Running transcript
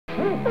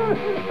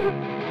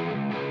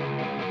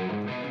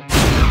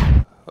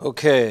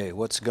Okay,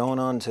 what's going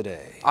on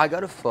today? I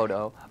got a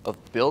photo of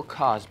Bill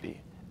Cosby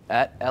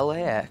at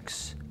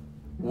LAX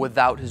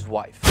without his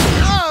wife.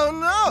 Oh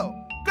no!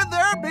 Could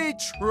there be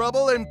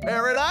trouble in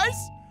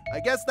paradise? I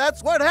guess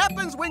that's what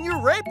happens when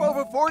you rape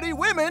over 40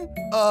 women,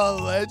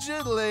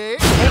 allegedly.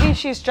 Maybe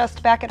she's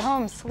just back at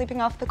home sleeping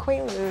off the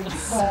Quaaludes.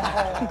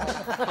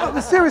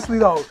 Seriously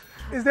though,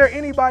 is there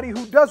anybody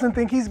who doesn't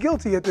think he's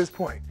guilty at this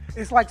point?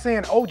 It's like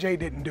saying OJ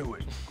didn't do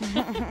it.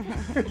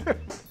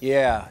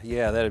 Yeah,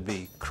 that'd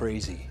be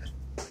crazy.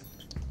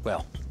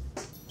 Well,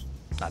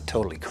 not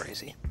totally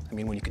crazy. I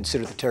mean, when you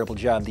consider the terrible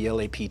job the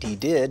LAPD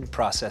did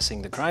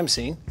processing the crime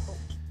scene.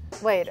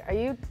 Wait, are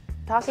you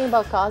talking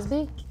about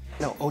Cosby?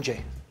 No,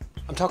 OJ.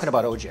 I'm talking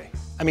about OJ.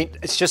 I mean,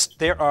 it's just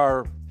there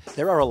are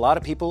a lot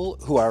of people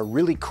who are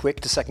really quick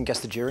to second guess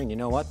the jury, and you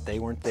know what? They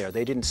weren't there.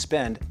 They didn't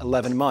spend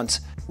 11 months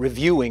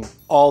reviewing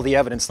all the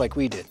evidence like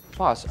we did.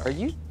 Boss, are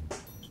you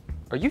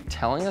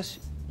telling us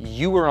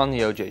you were on the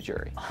OJ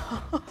jury?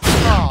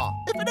 Aw,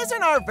 if it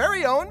isn't our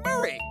very own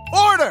Murray.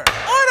 Order!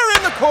 Order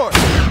in the court!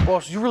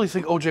 Boss, you really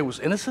think OJ was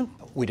innocent?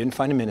 We didn't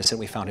find him innocent,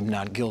 we found him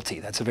not guilty.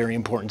 That's a very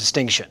important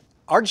distinction.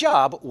 Our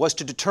job was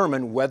to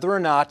determine whether or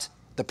not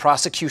the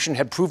prosecution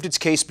had proved its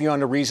case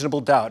beyond a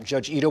reasonable doubt.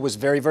 Judge Ito was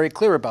very, very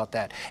clear about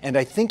that. And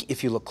I think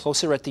if you look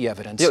closer at the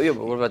evidence... Yeah,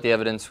 but what about the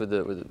evidence with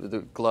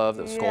the glove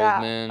that was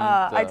Goldman?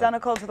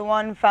 Identical to the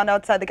one found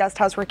outside the guest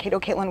house where Kato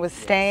Caitlin was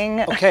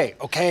staying. Okay.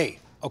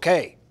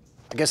 I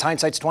guess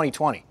hindsight's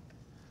 20/20.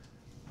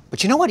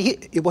 But you know what?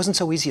 It wasn't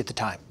so easy at the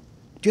time.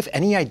 Do you have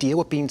any idea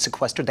what being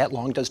sequestered that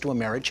long does to a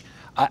marriage?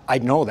 I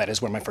know that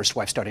is when my first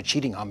wife started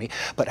cheating on me,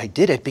 but I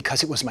did it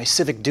because it was my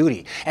civic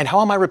duty. And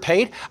how am I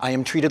repaid? I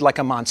am treated like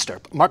a monster.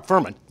 Mark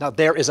Furman, now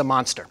there is a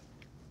monster.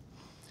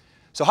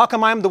 So how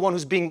come I'm the one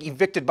who's being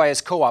evicted by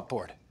his co-op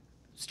board?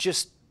 It's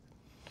just...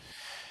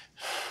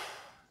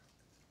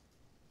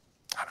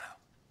 I don't know.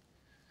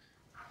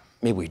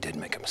 Maybe we did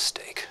make a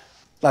mistake.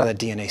 A lot of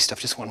that DNA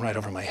stuff just went right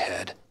over my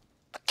head.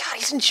 But God,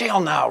 he's in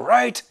jail now,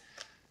 right?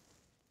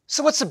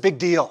 So what's the big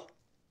deal?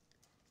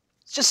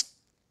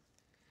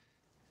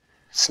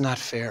 It's not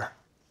fair.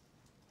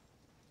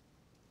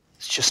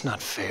 It's just not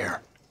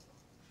fair.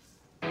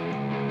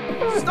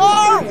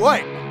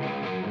 StarWipe!